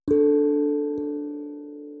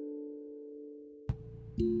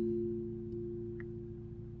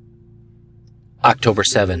October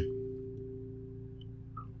 7.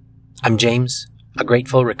 I'm James, a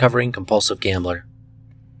grateful, recovering, compulsive gambler.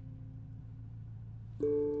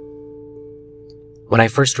 When I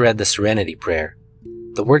first read the Serenity prayer,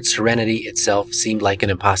 the word serenity itself seemed like an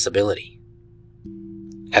impossibility.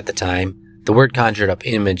 At the time, the word conjured up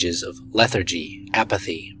images of lethargy,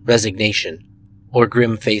 apathy, resignation, or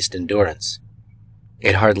grim-faced endurance.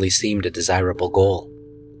 It hardly seemed a desirable goal.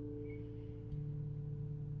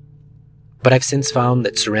 But I've since found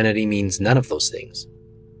that serenity means none of those things.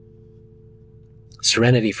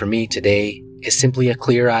 Serenity for me today is simply a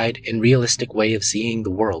clear-eyed and realistic way of seeing the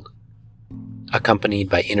world, accompanied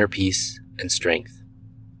by inner peace and strength.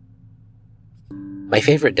 My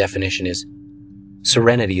favorite definition is,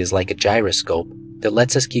 serenity is like a gyroscope that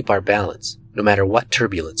lets us keep our balance no matter what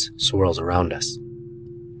turbulence swirls around us.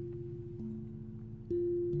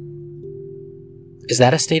 Is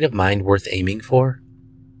that a state of mind worth aiming for?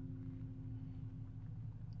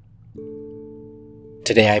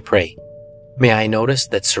 Today I pray, may I notice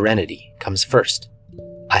that serenity comes first,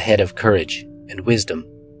 ahead of courage and wisdom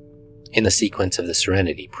in the sequence of the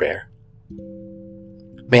Serenity prayer.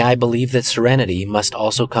 May I believe that serenity must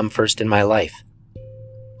also come first in my life.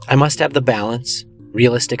 I must have the balance,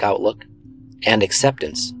 realistic outlook, and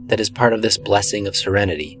acceptance that is part of this blessing of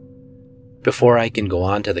serenity before I can go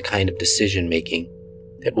on to the kind of decision-making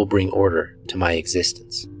that will bring order to my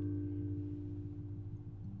existence.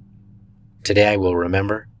 Today I will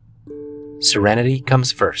remember, serenity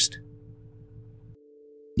comes first.